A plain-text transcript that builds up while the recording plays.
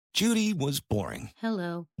Judy was boring.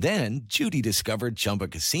 Hello. Then Judy discovered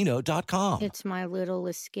ChumbaCasino.com. It's my little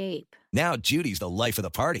escape. Now Judy's the life of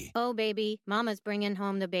the party. Oh, baby, mama's bringing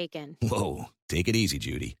home the bacon. Whoa, take it easy,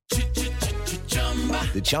 Judy.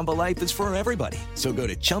 The Chumba life is for everybody. So go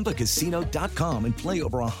to ChumbaCasino.com and play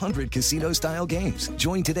over 100 casino-style games.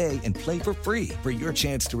 Join today and play for free for your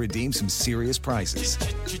chance to redeem some serious prizes.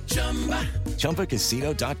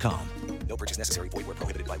 ChumbaCasino.com. No purchase necessary. Void where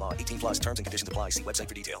prohibited by law. 18 plus terms and conditions apply. See website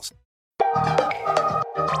for details.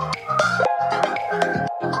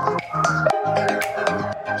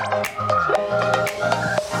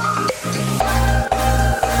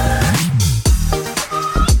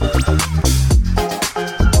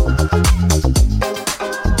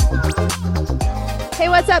 Hey,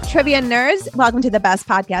 what's up, trivia nerds? Welcome to the best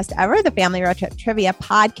podcast ever, the Family Road Trip Trivia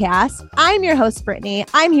Podcast. I'm your host, Brittany.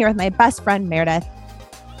 I'm here with my best friend, Meredith.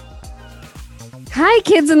 Hi,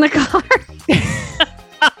 kids in the car.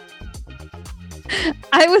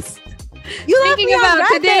 I was thinking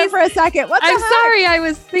about today's for a second. I'm sorry. I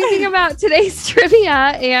was thinking about today's trivia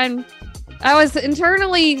and I was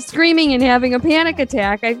internally screaming and having a panic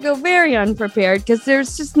attack. I feel very unprepared because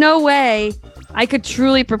there's just no way I could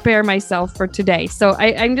truly prepare myself for today. So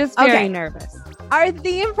I'm just very nervous. Our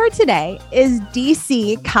theme for today is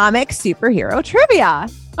DC comic superhero trivia.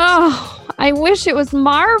 Oh, I wish it was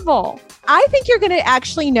Marvel. I think you're going to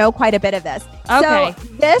actually know quite a bit of this. Okay.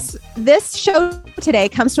 So this show today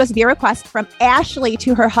comes to us via request from Ashley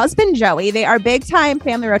to her husband, Joey. They are big time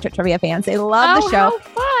Family Road Trip Trivia fans. They love the show. How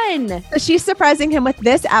fun. So she's surprising him with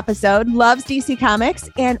this episode, loves DC Comics.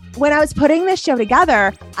 And when I was putting this show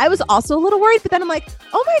together, I was also a little worried, but then I'm like,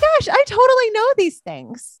 oh my gosh, I totally know these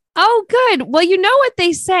things. Oh, good. Well, you know what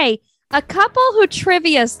they say. A couple who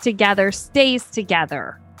trivia's together stays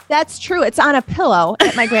together. That's true. It's on a pillow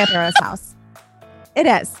at my grandparents' house. It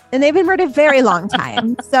is. And they've been married a very long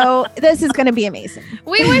time. So this is going to be amazing.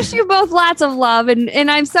 We wish you both lots of love.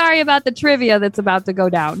 And I'm sorry about the trivia that's about to go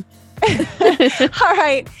down. All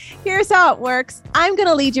right. Here's how it works. I'm going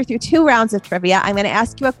to lead you through 2 rounds of trivia. I'm going to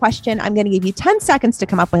ask you a question. I'm going to give you 10 seconds to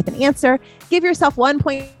come up with an answer. Give yourself 1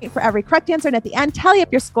 point for every correct answer. And at the end, tally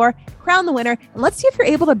up your score, crown the winner. And let's see if you're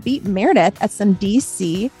able to beat Meredith at some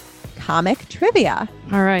DC comic trivia.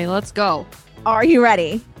 All right, let's go. Are you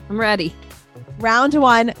ready? I'm ready. Round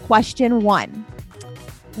 1, question 1.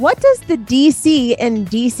 What does the DC in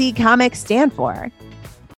DC Comics stand for?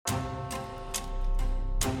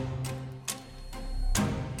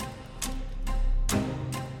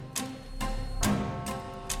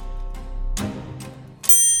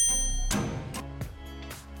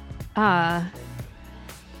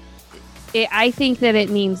 I think that it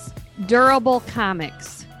means durable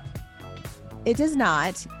comics. It does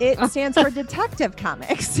not. It stands for Detective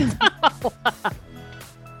Comics.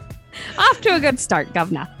 Off to a good start,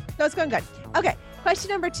 Governor. So it's going good. Okay,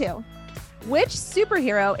 question number 2. Which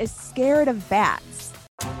superhero is scared of bats?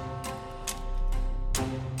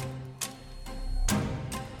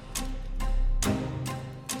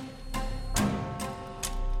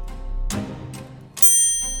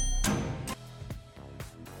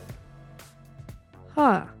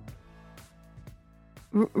 Huh.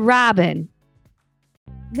 Robin.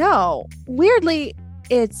 No. Weirdly,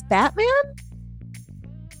 it's Batman.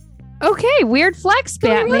 Okay, weird flex,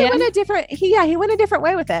 Batman. He went a different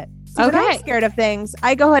way with it. So when I'm scared of things,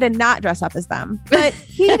 I go ahead and not dress up as them. But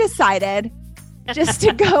he decided just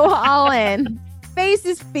to go all in, face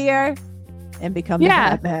his fear, and become the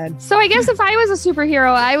Batman. So I guess if I was a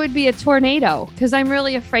superhero, I would be a tornado because I'm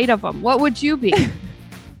really afraid of them. What would you be?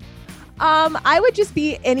 I would just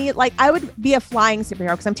be I would be a flying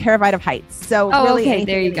superhero because I'm terrified of heights. So really, okay,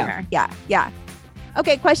 there you go. Yeah.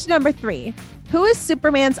 Okay, question number 3. Who is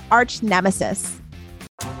Superman's arch nemesis?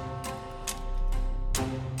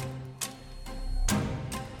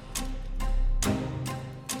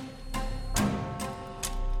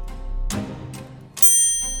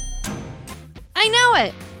 I know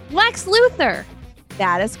it. Lex Luthor.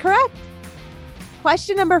 That is correct.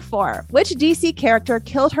 Question number 4. Which DC character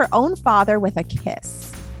killed her own father with a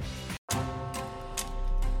kiss?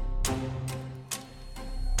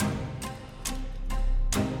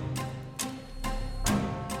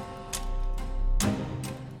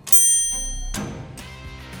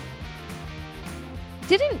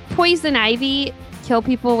 Didn't Poison Ivy kill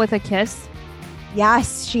people with a kiss?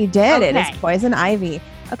 Yes, she did. Okay. It is Poison Ivy.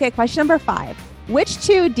 Okay, question number 5. Which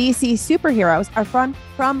 2 DC superheroes are from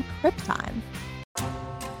Krypton?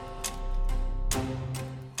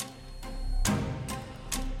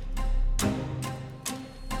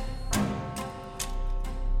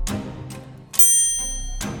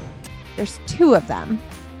 There's 2 of them.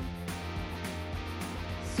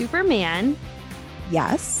 Superman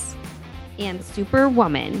Yes. and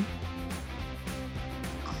Superwoman.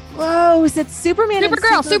 Close. It's Superman and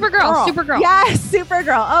Supergirl. Yes,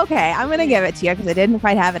 Supergirl. Okay, I'm going to give it to you because I didn't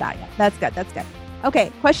quite have it out yet. That's good. That's good.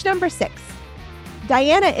 Okay, question number 6.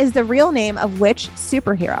 Diana is the real name of which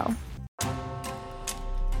superhero?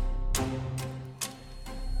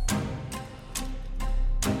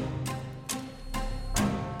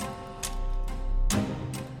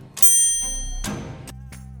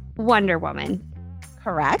 Wonder Woman.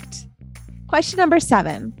 Correct. Question number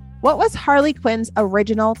 7. What was Harley Quinn's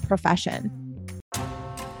original profession?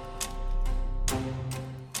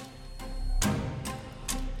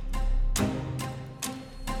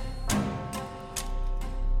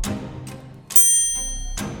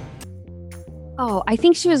 Oh, I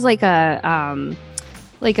think she was like a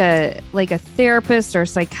therapist or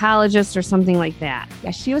psychologist or something like that.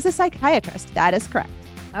 Yes, she was a psychiatrist. That is correct.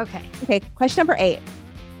 Okay. Okay, question number 8.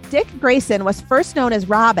 Dick Grayson was first known as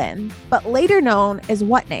Robin, but later known as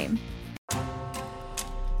what name?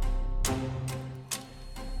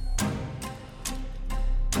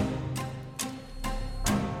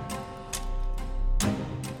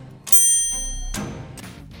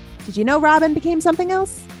 Did you know Robin became something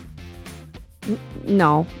else?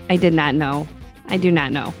 No, I did not know. I do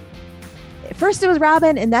not know. First it was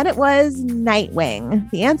Robin, and then it was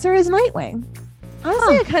Nightwing. The answer is Nightwing.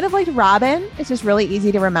 Honestly, I kind of liked Robin. It's just really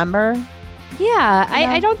easy to remember. Yeah,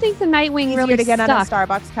 I don't think the Nightwing Easier really to get stuck. on a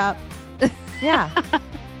Starbucks cup. Yeah.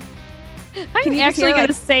 I'm actually going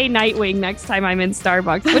to say Nightwing next time I'm in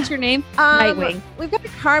Starbucks. What's your name? Nightwing. We've got a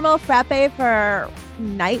caramel frappe for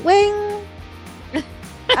Nightwing.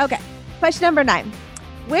 Okay. Question number 9.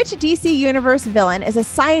 Which DC Universe villain is a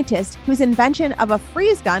scientist whose invention of a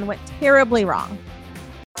freeze gun went terribly wrong?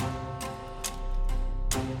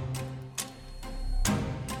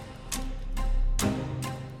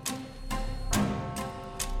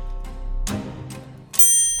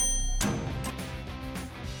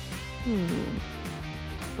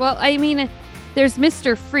 Well, I mean, there's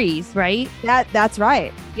Mr. Freeze, right? That's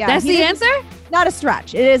right. Yeah. That's the answer? Not a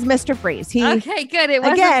stretch. It is Mr. Freeze. He Okay, good. It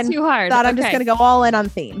wasn't too hard. thought I'm just going to go all in on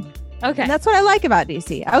theme. Okay. And that's what I like about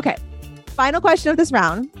DC. Okay. Final question of this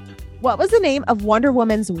round. What was the name of Wonder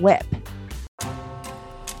Woman's whip?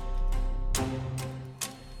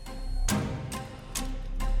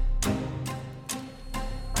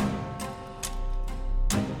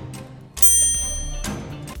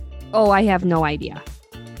 Oh, I have no idea.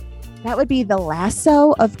 That would be the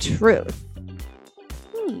Lasso of Truth.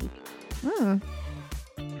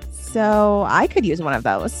 So I could use one of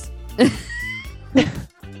those.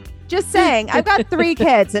 Just saying. I've got 3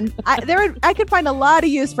 kids, and I could find a lot of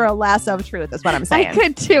use for a Lasso of Truth. Is what I'm saying. I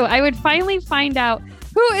could too. I would finally find out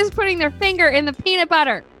who is putting their finger in the peanut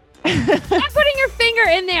butter. Stop putting your finger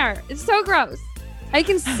in there. It's so gross. I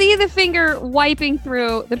can see the finger wiping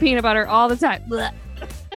through the peanut butter all the time. Blech.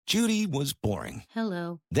 Judy was boring.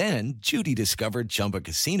 Hello. Then Judy discovered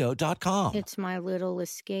ChumbaCasino.com. It's my little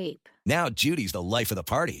escape. Now Judy's the life of the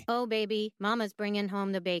party. Oh, baby, mama's bringing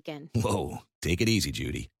home the bacon. Whoa, take it easy,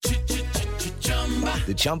 Judy.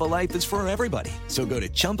 The Chumba life is for everybody. So go to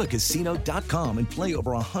ChumbaCasino.com and play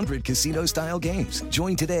over 100 casino-style games.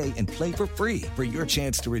 Join today and play for free for your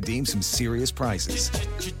chance to redeem some serious prizes.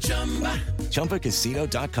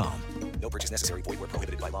 ChumbaCasino.com. No purchase necessary. Void where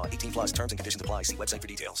prohibited by law. 18 plus terms and conditions apply. See website for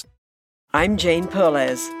details. I'm Jane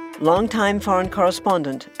Perlez, longtime foreign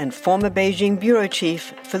correspondent and former Beijing bureau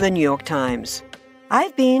chief for the New York Times.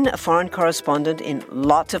 I've been a foreign correspondent in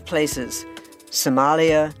lots of places: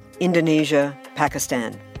 Somalia, Indonesia,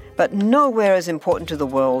 Pakistan, but nowhere as important to the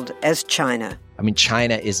world as China. I mean,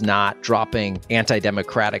 China is not dropping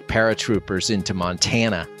anti-democratic paratroopers into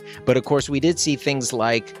Montana. But of course, we did see things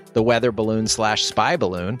like the weather balloon/spy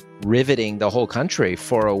balloon riveting the whole country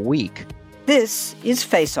for a week. This is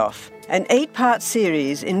Face Off, an 8-part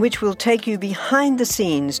series in which we'll take you behind the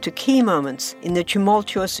scenes to key moments in the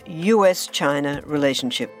tumultuous U.S.-China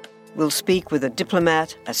relationship. We'll speak with a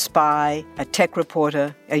diplomat, a spy, a tech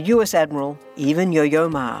reporter, a U.S. admiral, even Yo-Yo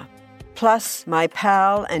Ma. Plus, my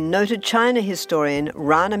pal and noted China historian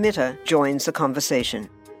Rana Mitter joins the conversation.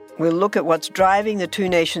 We'll look at what's driving the two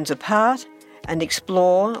nations apart and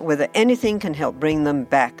explore whether anything can help bring them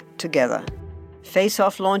back together. Face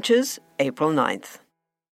Off launches April 9th.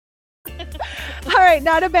 All right,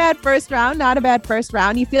 not a bad first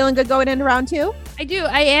round. You feeling good going into round 2? I do.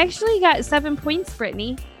 I actually got 7 points,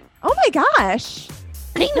 Brittany. Oh my gosh.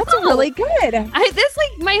 I know. That's really good. That's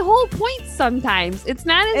like my whole point sometimes. It's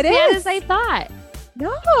not as bad as I thought.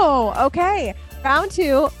 No. Okay. Round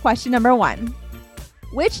 2, question number 1.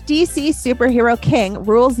 Which DC superhero king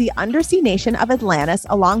rules the undersea nation of Atlantis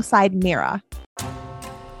alongside Mera?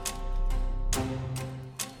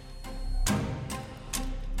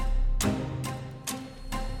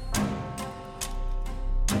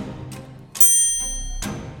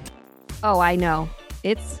 Oh, I know.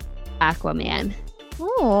 It's Aquaman.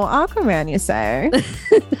 Oh, Aquaman, you say?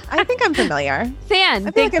 I think I'm familiar. Fan,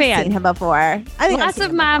 I feel big like fan. I've seen him before. I think Lots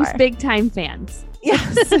of moms, big time fans.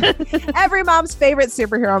 Yes. Every mom's favorite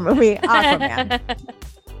superhero movie, Aquaman.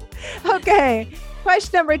 Okay.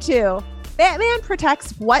 Question number 2. Batman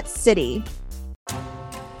protects what city?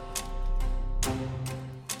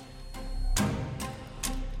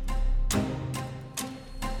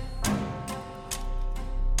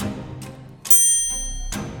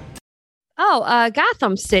 Oh,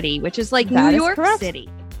 Gotham City, which is like That New is York correct. City.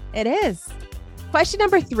 It is. Question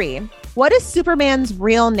number 3. What is Superman's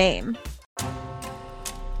real name?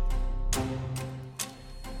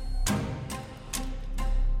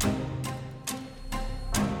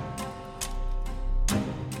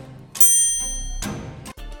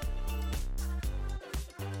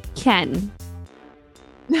 Ken.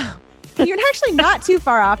 No. You're actually not too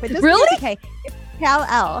far off. It doesn't Really? Okay. It's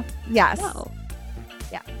Kal-El. Yes. Oh.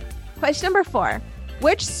 Question number 4.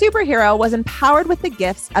 Which superhero was empowered with the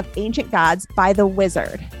gifts of ancient gods by the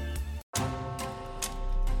wizard?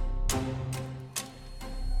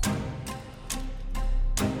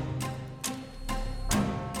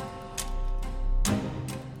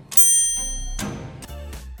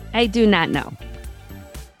 I do not know.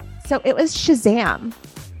 So it was Shazam.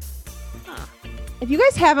 If you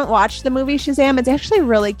guys haven't watched the movie Shazam, it's actually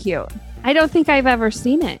really cute. I don't think I've ever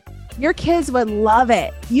seen it. Your kids would love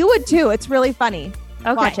it. You would too. It's really funny.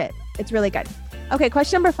 Okay. Watch it. It's really good. Okay,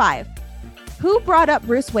 question number 5. Who brought up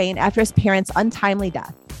Bruce Wayne after his parents' untimely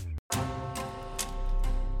death?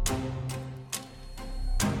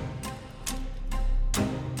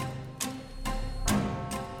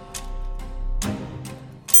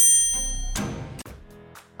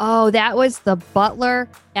 Oh, that was the butler,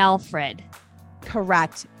 Alfred.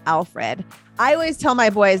 Correct, Alfred. I always tell my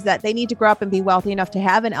boys that they need to grow up and be wealthy enough to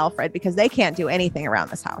have an Alfred because they can't do anything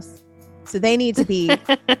around this house. So they need to be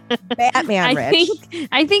Batman rich.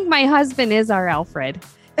 I think my husband is our Alfred.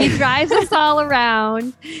 He drives us all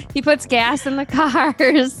around. He puts gas in the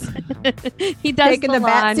cars. He does Taking the the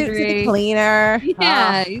bat suit to laundry. the cleaner.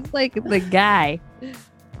 Yeah, he's like the guy.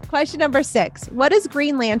 Question number 6. What is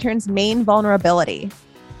Green Lantern's main vulnerability?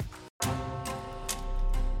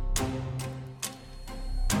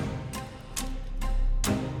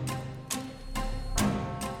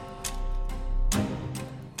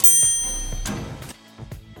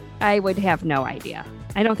 I would have no idea.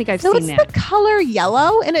 I don't think I've So seen it's that. the color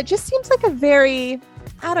yellow, and it just seems like a very,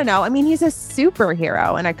 I don't know. I mean, he's a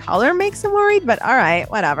superhero, and a color makes him worried, but all right,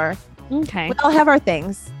 whatever. Okay. We all have our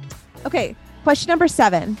things. Okay, question number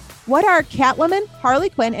 7. What are Catwoman,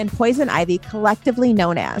 Harley Quinn, and Poison Ivy collectively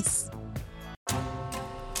known as?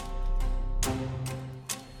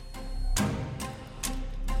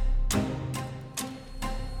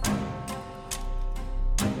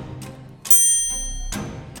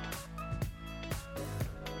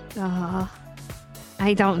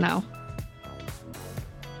 I don't know.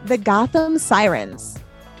 The Gotham Sirens.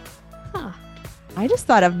 Huh. I just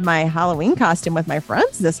thought of my Halloween costume with my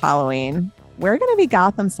friends this Halloween. We're going to be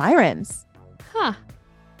Gotham Sirens. Huh.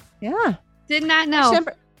 Yeah. Did not know. Question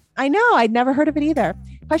number- I know. I'd never heard of it either.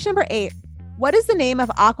 Question number 8. What is the name of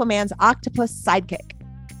Aquaman's octopus sidekick?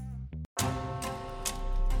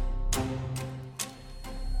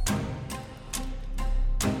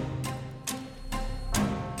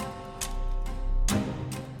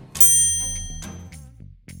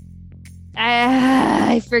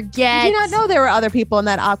 I forget. Did you not know there were other people in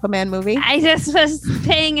that Aquaman movie? I just was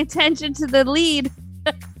paying attention to the lead.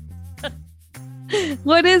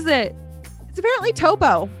 What is it? It's apparently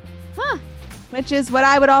Topo. Huh. Which is what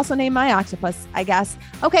I would also name my octopus, I guess.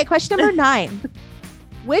 Okay, question number 9.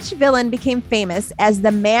 Which villain became famous as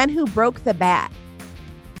the man who broke the bat?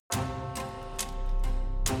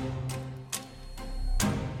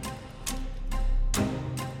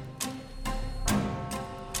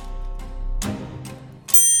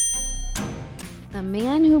 The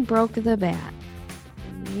man who broke the bat.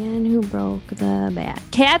 The man who broke the bat.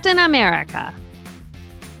 Captain America.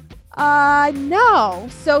 No.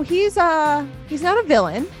 So he's not a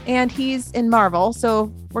villain, and he's in Marvel,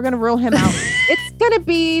 so we're gonna rule him out. It's gonna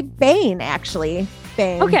be Bane, actually.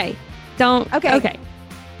 Bane. Okay. Don't. Okay. Okay.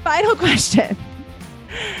 Final question.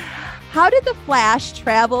 How did the Flash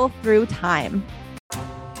travel through time?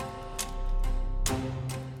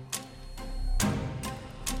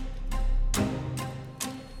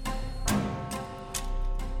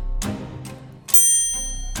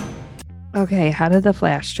 Okay, how did the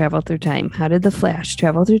Flash travel through time? How did the Flash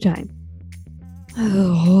travel through time?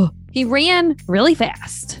 Oh, he ran really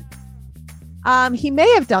fast. He may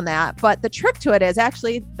have done that, but the trick to it is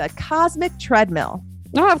actually the cosmic treadmill,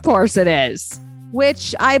 Oh, of course it is.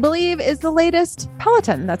 which I believe is the latest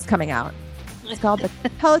Peloton that's coming out. It's called the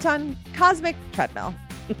Peloton Cosmic Treadmill.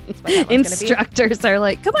 That's what that one's gonna be. Instructors are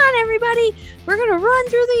like, come on, everybody. We're going to run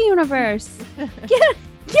through the universe.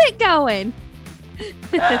 Get going.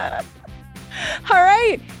 All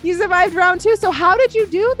right. You survived round 2. So how did you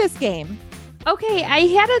do this game? Okay, I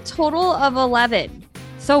had a total of 11.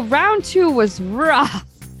 So round 2 was rough.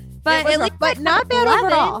 But It was at rough, least but I not got bad 11.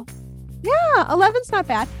 overall. Yeah, 11's not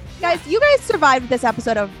bad. Guys, you guys survived this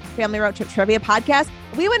episode of Family Road Trip Trivia Podcast.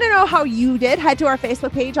 We want to know how you did. Head to our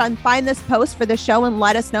Facebook page and find this post for the show and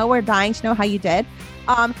let us know. We're dying to know how you did.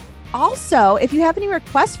 Also, if you have any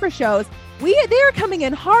requests for shows, they are coming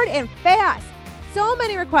in hard and fast. So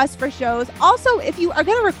many requests for shows. Also, if you are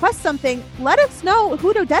going to request something, let us know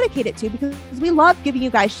who to dedicate it to, because we love giving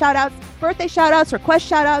you guys shout outs, birthday shout outs, request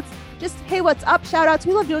shout outs, just hey, what's up shout outs.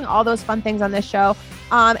 We love doing all those fun things on this show.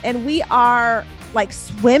 And we are like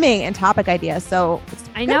swimming in topic ideas. So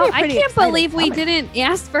I know. I can't believe we didn't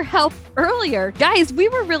ask for help earlier. Guys, we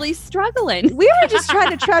were really struggling. We were just trying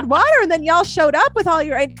to tread water, and then y'all showed up with all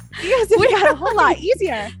your ideas. We got a whole lot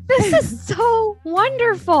easier. This is so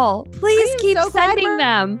wonderful. Please keep so glad sending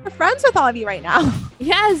them. We're friends with all of you right now.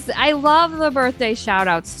 Yes, I love the birthday shout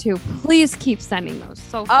outs too. Please keep sending those.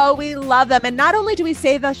 Oh, we love them. And not only do we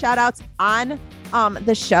save the shout outs on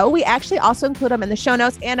the show, we actually also include them in the show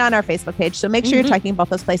notes and on our Facebook page. So make sure you're checking both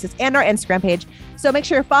those places and our Instagram page. So make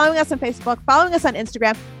sure you're following us on Facebook, following us on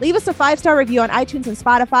Instagram. Leave us a 5-star review on iTunes and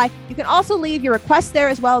Spotify. You can also leave your requests there,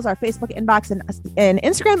 as well as our Facebook inbox and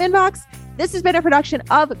Instagram inbox. This has been a production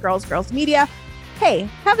of Girls Media. Hey,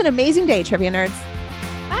 have an amazing day, Trivia Nerds.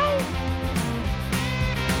 Bye.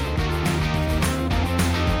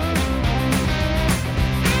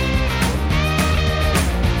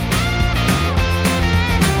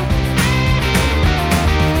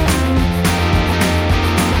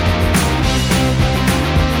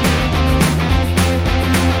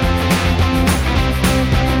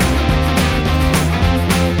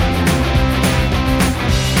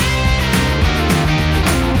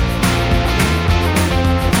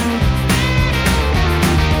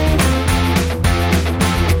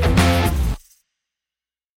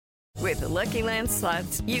 With the Lucky Land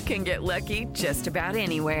Slots, you can get lucky just about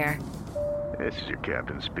anywhere. This is your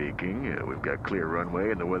captain speaking. We've got clear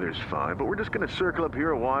runway and the weather's fine, but we're just going to circle up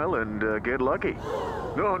here a while and get lucky.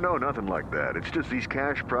 No, nothing like that. It's just these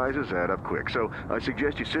cash prizes add up quick. So I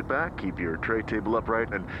suggest you sit back, keep your tray table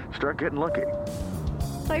upright, and start getting lucky.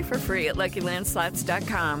 Play for free at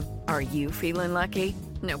LuckyLandSlots.com. Are you feeling lucky?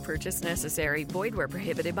 No purchase necessary. Void where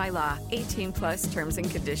prohibited by law. 18+ terms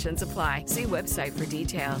and conditions apply. See website for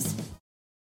details.